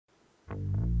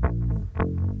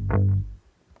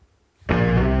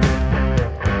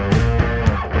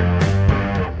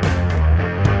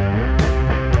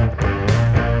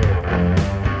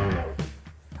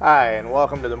Hi, and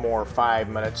welcome to the More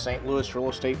 5-Minute St. Louis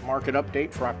Real Estate Market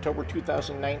Update for October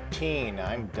 2019.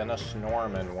 I'm Dennis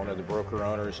Norman, one of the broker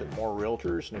owners at More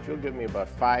Realtors, and if you'll give me about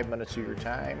 5 minutes of your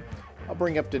time, I'll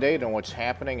bring you up to date on what's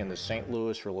happening in the St.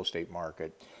 Louis real estate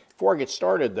market. Before I get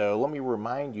started, though, let me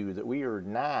remind you that we are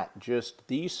not just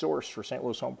the source for St.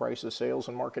 Louis home prices, sales,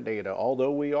 and market data,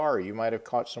 although we are. You might have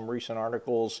caught some recent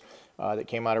articles that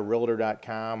came out of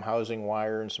Realtor.com, Housing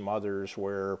Wire, and some others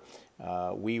where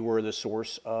we were the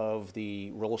source of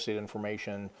the real estate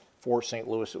information for St.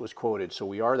 Louis that was quoted. So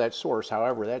we are that source.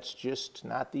 However, that's just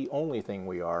not the only thing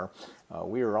we are.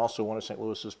 We are also one of St.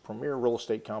 Louis's premier real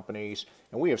estate companies,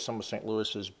 and we have some of St.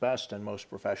 Louis's best and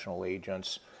most professional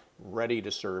agents ready to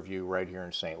serve you right here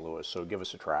in St. Louis. So give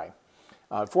us a try.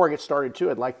 Before I get started too,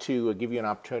 I'd like to give you an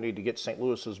opportunity to get St.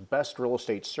 Louis's best real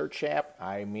estate search app.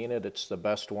 I mean it, it's the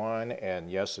best one, and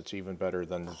yes, it's even better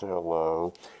than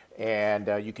Zillow. And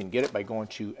you can get it by going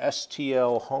to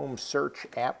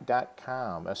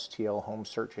stlhomesearchapp.com,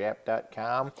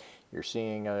 stlhomesearchapp.com. You're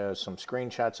seeing some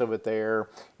screenshots of it there.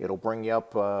 It'll bring you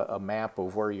up a map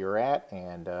of where you're at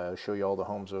and show you all the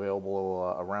homes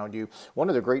available around you. One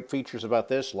of the great features about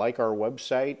this, like our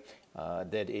website,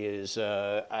 that is,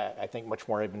 I think, much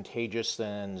more advantageous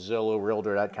than Zillow,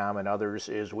 Realtor.com, and others,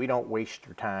 is we don't waste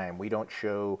your time. We don't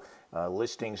show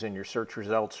listings in your search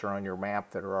results or on your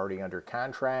map that are already under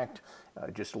contract,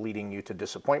 just leading you to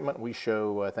disappointment. We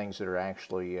show things that are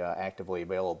actually actively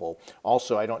available.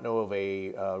 Also, I don't know of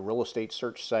a real estate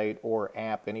search site or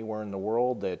app anywhere in the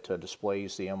world that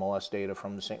displays the MLS data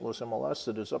from the St. Louis MLS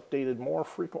that is updated more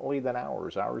frequently than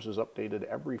ours. Ours is updated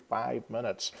every 5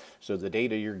 minutes. So the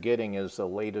data you're getting is the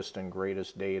latest and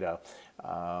greatest data.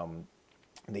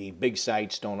 The big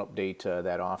sites don't update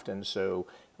that often, so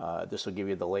this will give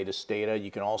you the latest data.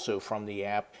 You can also, from the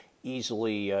app,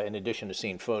 easily, in addition to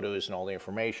seeing photos and all the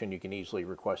information, you can easily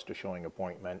request a showing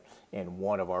appointment, and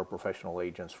one of our professional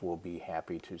agents will be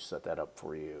happy to set that up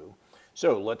for you.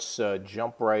 So let's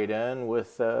jump right in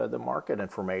with the market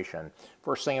information.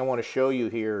 First thing I want to show you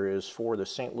here is for the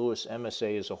St. Louis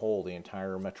MSA as a whole, the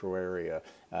entire metro area.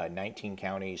 19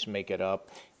 counties make it up,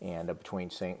 and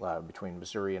between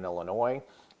Missouri and Illinois.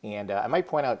 And I might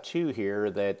point out too here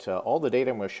that all the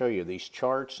data I'm going to show you, these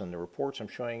charts and the reports I'm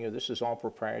showing you, this is all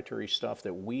proprietary stuff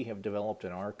that we have developed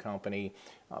in our company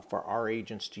for our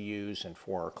agents to use and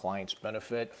for our clients'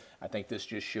 benefit. I think this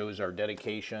just shows our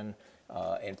dedication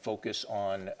and focus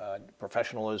on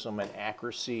professionalism and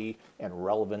accuracy and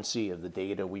relevancy of the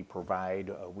data we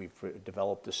provide. We've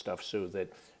developed this stuff so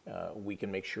that we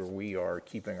can make sure we are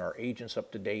keeping our agents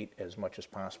up to date as much as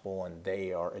possible, and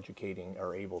they are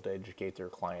able to educate their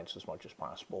clients as much as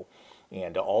possible.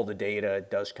 And all the data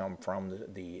does come from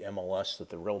the MLS that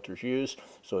the realtors use,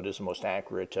 so it is the most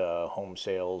accurate home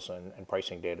sales and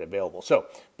pricing data available. So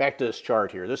back to this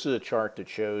chart here. This is a chart that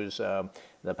shows the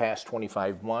past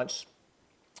 25 months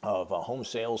of home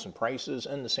sales and prices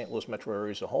in the St. Louis metro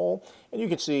area as a whole. And you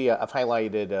can see I've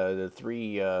highlighted the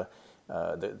three, the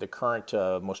current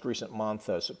most recent month,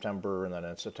 September, and then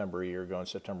in September a year ago and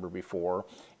September before.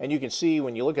 And you can see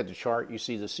when you look at the chart, you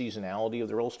see the seasonality of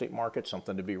the real estate market,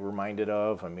 something to be reminded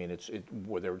of. I mean,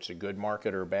 whether it's a good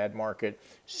market or a bad market,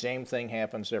 same thing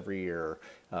happens every year.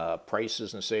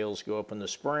 Prices and sales go up in the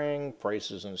spring,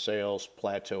 prices and sales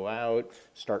plateau out,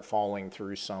 start falling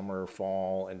through summer,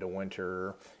 fall, into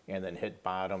winter, and then hit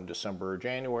bottom December or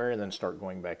January, and then start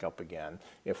going back up again.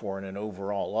 If we're in an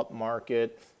overall up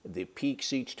market, the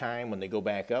peaks each time, when they go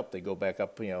back up,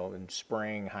 in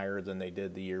spring higher than they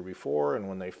did the year before, and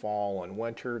when they fall in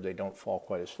winter, they don't fall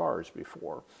quite as far as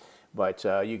before. But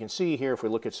you can see here, if we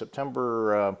look at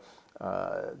September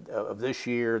of this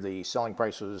year, the selling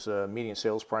price was, median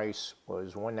sales price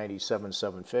was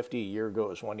 $197,750. A year ago it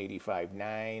was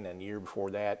 $185,900, and the year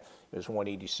before that it was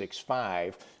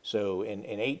 $186,500. So in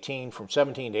 18, from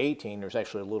 17 to 18, there's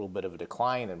actually a little bit of a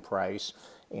decline in price,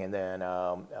 and then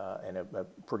and a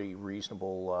pretty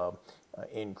reasonable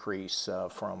increase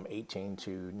from 18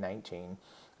 to 19.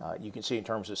 You can see in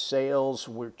terms of sales,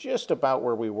 we're just about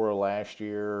where we were last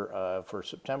year. For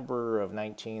September of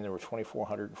 19, there were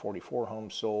 2,444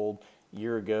 homes sold. A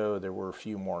year ago, there were a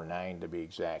few more, 9 to be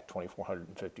exact,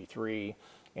 2,453.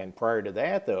 And prior to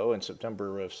that, though, in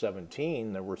September of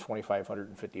 17, there were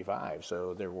 2,555.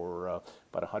 So there were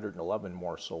about 111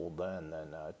 more sold then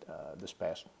than this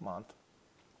past month.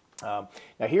 Now,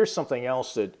 here's something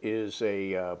else that is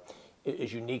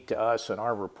unique to us in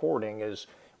our reporting is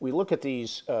we look at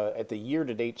these at the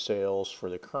year-to-date sales for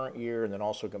the current year, and then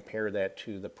also compare that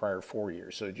to the prior 4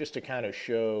 years. So just to kind of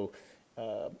show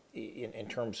in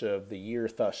terms of the year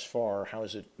thus far, how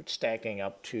is it stacking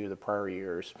up to the prior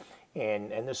years.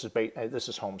 and this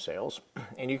is home sales,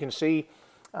 and you can see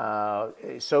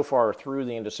so far through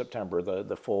the end of September,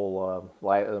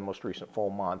 the most recent full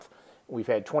month, we've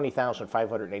had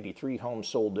 20,583 homes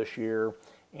sold this year.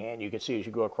 And you can see as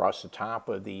you go across the top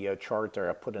of the chart there,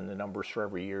 I put in the numbers for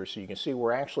every year. So you can see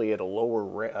we're actually at a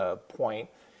lower point,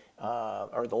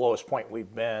 or the lowest point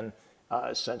we've been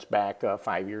since back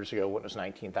 5 years ago when it was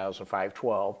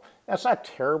 19,512. That's not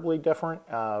terribly different.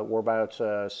 We're about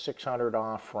 600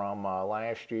 off from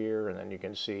last year, and then you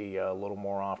can see a little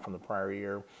more off from the prior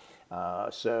year.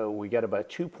 So we got about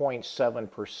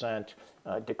 2.7%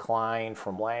 decline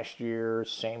from last year,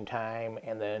 same time,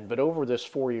 and then, but over this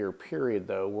 4-year period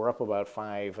though, we're up about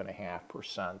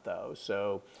 5.5% though.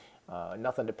 So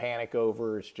nothing to panic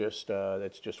over. It's just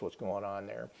that's just what's going on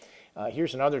there.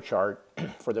 Here's another chart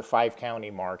for the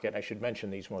 5-county market. I should mention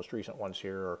these most recent ones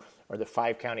here are the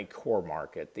 5-county core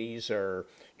market. These are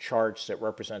charts that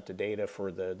represent the data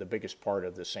for the biggest part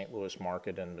of the St. Louis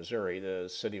market in Missouri, the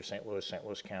city of St. Louis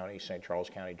County, St. Charles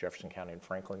County, Jefferson County, and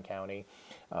Franklin County.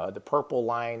 The purple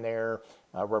line there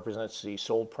represents the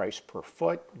sold price per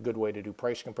foot, good way to do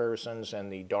price comparisons,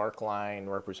 and the dark line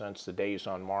represents the days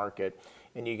on market.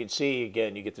 And you can see,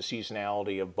 again, you get the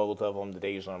seasonality of both of them, the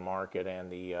days on market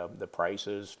and the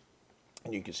prices.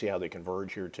 And you can see how they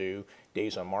converge here too.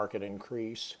 Days on market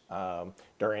increase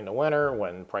during the winter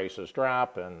when prices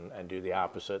drop, and do the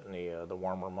opposite in the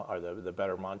warmer or the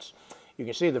better months. You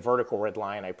can see the vertical red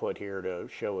line I put here to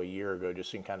show a year ago,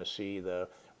 just so you can kind of see the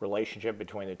relationship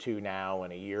between the two now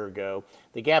and a year ago.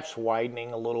 The gap's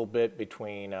widening a little bit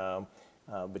between them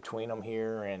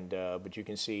here, and but you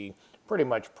can see pretty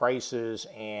much prices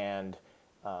and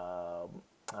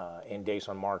days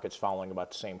on markets following about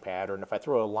the same pattern. If I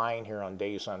throw a line here on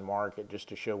days on market just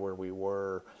to show where we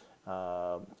were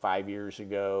 5 years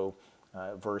ago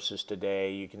versus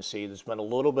today, you can see there's been a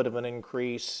little bit of an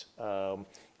increase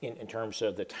in terms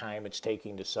of the time it's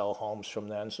taking to sell homes from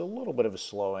then, so a little bit of a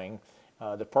slowing.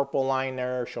 The purple line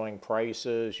there showing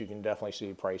prices, you can definitely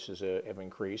see prices have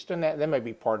increased, and that may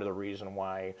be part of the reason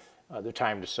why the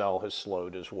time to sell has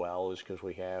slowed as well, is because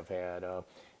we have had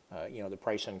the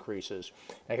price increases.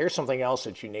 Now here's something else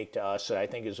that's unique to us that I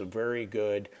think is a very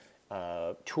good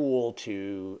tool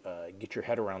to get your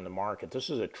head around the market. This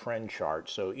is a trend chart,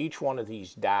 so each one of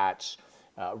these dots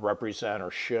represent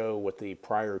or show what the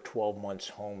prior 12 months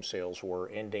home sales were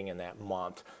ending in that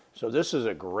month. So this is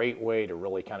a great way to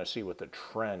really kind of see what the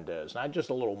trend is, not just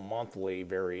a little monthly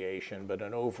variation, but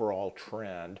an overall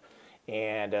trend.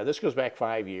 And this goes back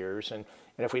 5 years, and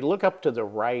if we look up to the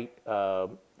right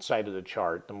side of the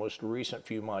chart, the most recent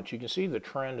few months, you can see the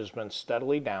trend has been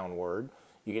steadily downward.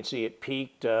 You can see it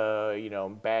peaked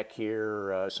back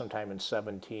here sometime in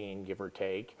 17, give or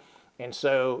take. And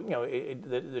so,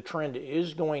 the trend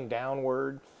is going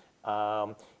downward.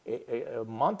 A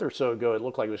month or so ago, it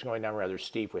looked like it was going down rather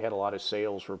steep. We had a lot of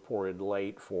sales reported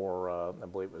late for, I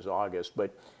believe it was August,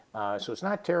 but so it's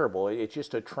not terrible. It's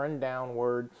just a trend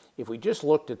downward. If we just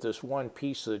looked at this one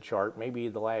piece of the chart, maybe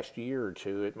the last year or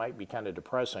two, it might be kind of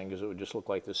depressing because it would just look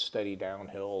like this steady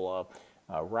downhill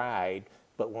ride.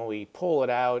 But when we pull it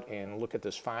out and look at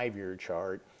this 5-year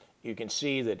chart, you can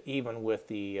see that even with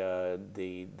the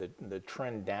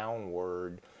trend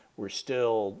downward, we're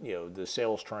still, the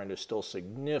sales trend is still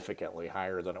significantly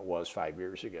higher than it was 5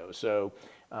 years ago. So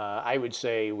I would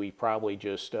say we probably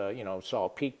just, saw a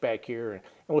peak back here, and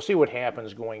we'll see what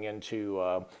happens going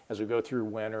into, as we go through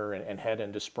winter and head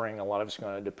into spring. A lot of it's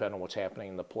going to depend on what's happening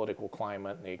in the political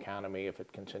climate and the economy, if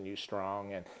it continues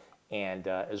strong, and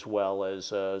as well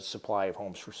as supply of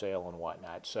homes for sale and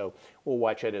whatnot. So we'll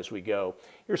watch it as we go.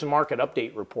 Here's a market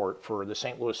update report for the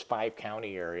St. Louis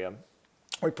 5-county area.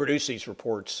 We produce these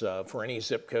reports for any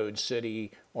zip code,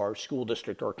 city, or school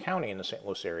district or county in the St.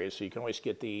 Louis area, so you can always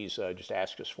get these, just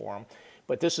ask us for them.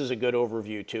 But this is a good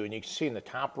overview too, and you can see in the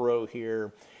top row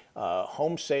here,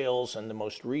 home sales in the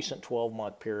most recent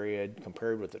 12-month period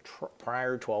compared with the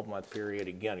prior 12-month period.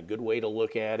 Again, a good way to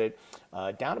look at it.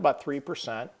 Down about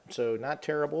 3%, so not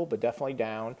terrible, but definitely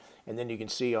down. And then you can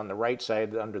see on the right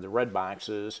side under the red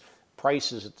boxes,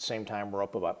 prices at the same time were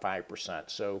up about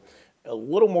 5%. So a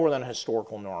little more than a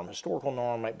historical norm. Historical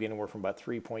norm might be anywhere from about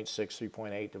 3.6,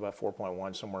 3.8 to about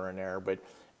 4.1, somewhere in there. But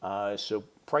so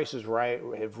prices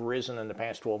have risen in the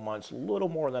past 12 months, a little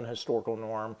more than a historical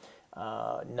norm.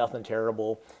 Nothing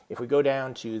terrible. If we go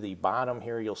down to the bottom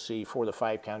here, you'll see for the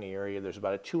 5-county area, there's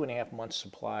about a 2.5 month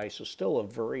supply, so still a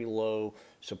very low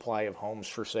supply of homes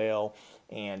for sale,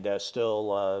 and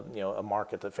still a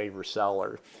market that favors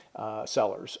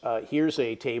sellers. Here's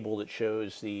a table that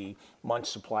shows the month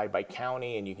supply by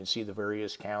county, and you can see the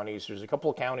various counties. There's a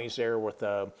couple of counties there with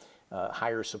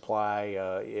higher supply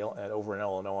over in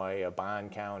Illinois,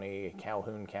 Bond County,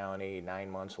 Calhoun County, 9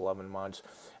 months, 11 months.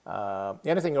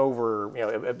 Anything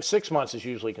over, 6 months is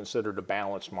usually considered a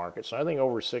balanced market. So anything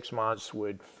over 6 months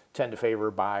would tend to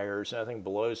favor buyers. Anything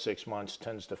below 6 months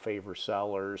tends to favor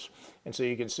sellers. And so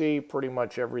you can see pretty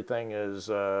much everything is,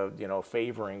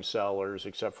 favoring sellers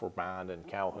except for Bond and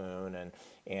Calhoun,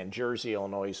 and Jersey,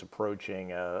 Illinois is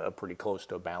approaching a pretty close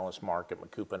to a balanced market.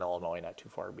 Macoupin, Illinois, not too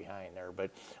far behind there.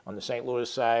 But on the St. Louis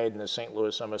side and the St.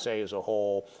 Louis MSA as a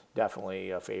whole,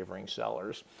 definitely favoring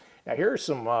sellers. Now here's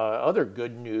some other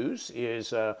good news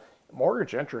is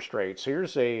mortgage interest rates.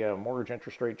 Here's a mortgage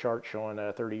interest rate chart showing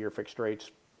 30-year fixed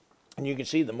rates. And you can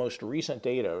see the most recent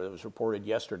data that was reported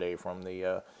yesterday from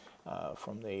the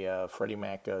Freddie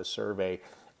Mac survey.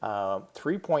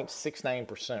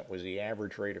 3.69% was the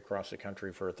average rate across the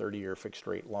country for a 30-year fixed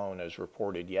rate loan as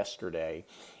reported yesterday.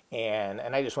 And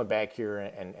I just went back here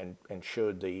and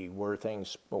showed where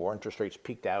interest rates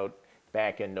peaked out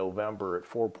back in November at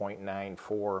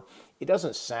 4.94. It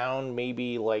doesn't sound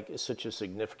maybe like such a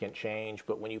significant change,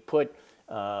 but when you put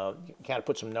kind of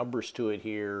put some numbers to it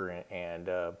here and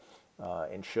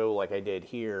show like I did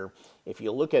here, if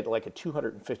you look at like a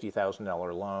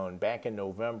 $250,000 loan, back in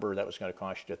November that was going to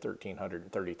cost you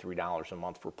 $1,333 a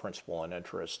month for principal and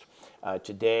interest.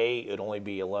 Today it'd only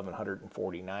be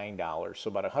 $1,149, so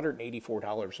about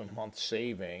 $184 a month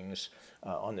savings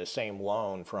on the same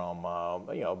loan from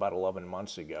about 11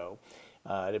 months ago.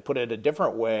 To put it a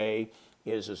different way,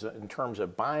 is in terms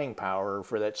of buying power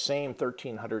for that same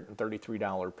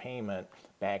 $1,333 payment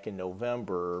back in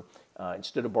November,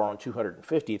 instead of borrowing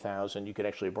 $250,000, you could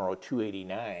actually borrow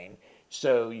 $289,000.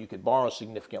 So you could borrow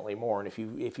significantly more. And if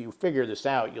you figure this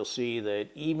out, you'll see that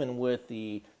even with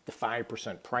the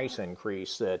 5% price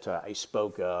increase that I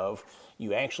spoke of,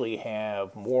 you actually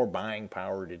have more buying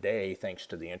power today thanks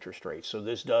to the interest rates. So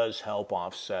this does help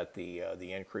offset the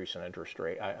increase in interest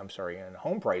rate. In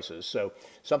home prices. So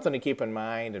something to keep in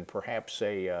mind, and perhaps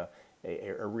a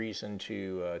reason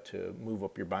to move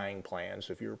up your buying plans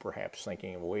if you're perhaps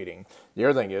thinking of waiting. The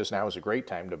other thing is now is a great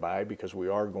time to buy because we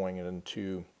are going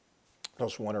into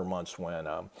those winter months when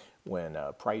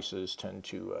prices tend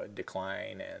to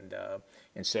decline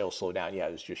and sales slow down. Yeah,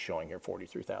 it's just showing here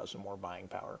 43,000 more buying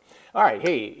power. All right,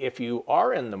 hey, if you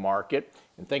are in the market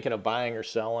and thinking of buying or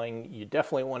selling, you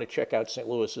definitely want to check out St.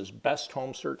 Louis's best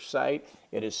home search site.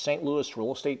 It is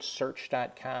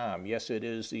stlouisrealestatesearch.com. Yes, it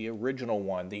is the original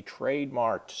one, the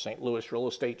trademarked St. Louis Real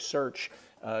Estate Search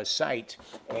site.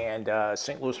 And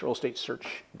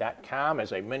stlouisrealestatesearch.com,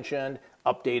 as I mentioned,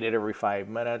 updated every 5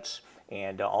 minutes.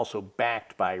 And also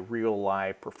backed by real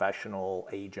live professional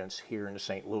agents here in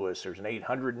St. Louis. There's an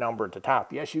 800 number at the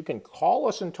top. Yes, you can call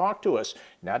us and talk to us.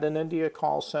 Not an India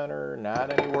call center,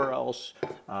 not anywhere else.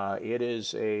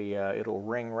 It'll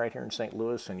ring right here in St.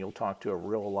 Louis, and you'll talk to a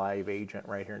real live agent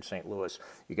right here in St. Louis.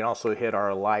 You can also hit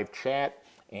our live chat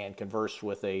and converse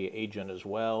with an agent as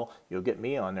well. You'll get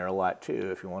me on there a lot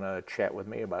too if you want to chat with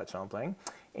me about something.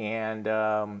 And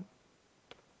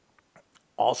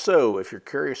also, if you're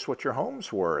curious what your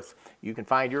home's worth, you can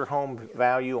find your home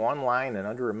value online in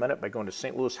under a minute by going to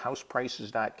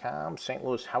stlouishouseprices.com,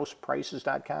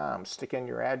 stlouishouseprices.com. Stick in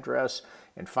your address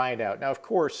and find out. Now, of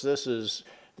course, this is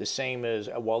the same as,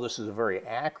 while this is a very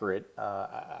accurate,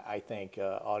 I think,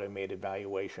 automated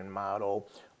valuation model,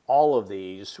 all of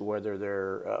these, whether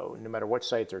they're, no matter what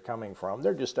site they're coming from,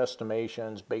 they're just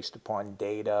estimations based upon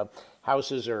data.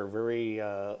 Houses are a very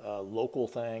local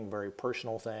thing, very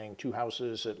personal thing. Two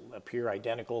houses that appear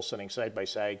identical sitting side by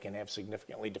side can have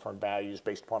significantly different values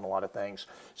based upon a lot of things.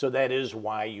 So that is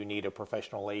why you need a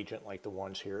professional agent like the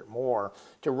ones here at Moore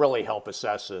to really help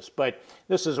assess this. But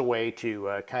this is a way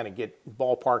to kind of get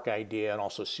ballpark idea and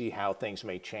also see how things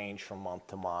may change from month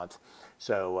to month.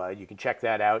 So you can check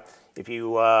that out. If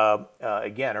you,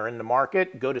 again, are in the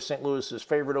market, go to St. Louis's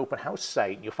favorite open house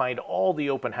site. You'll find all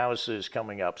the open houses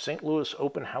coming up.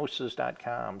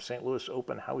 stlouisopenhouses.com,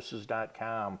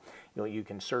 stlouisopenhouses.com. You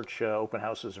can search open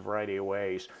houses a variety of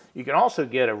ways. You can also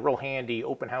get a real handy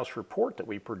open house report that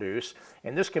we produce,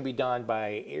 and this can be done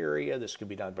by area, this can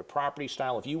be done by property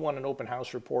style. If you want an open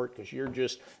house report because you're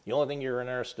just, the only thing you're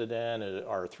interested in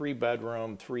are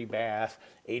 3-bedroom, 3-bath,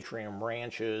 atrium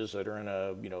ranches that are in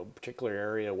a particular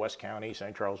area, West County,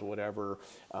 St. Charles, whatever,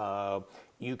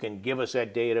 you can give us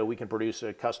that data. We can produce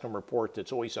a custom report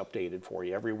that's always updated for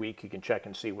you. Every week you can check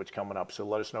and see what's coming up, so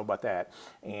let us know about that.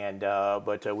 And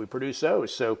but we produce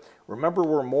those. So remember,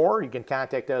 we're Moore. You can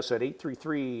contact us at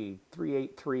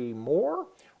 833-383-MORE,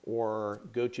 or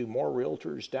go to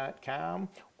morerealtors.com,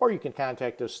 or you can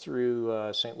contact us through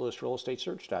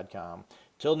stlouisrealestatesearch.com.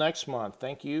 Till next month,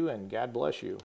 thank you and God bless you.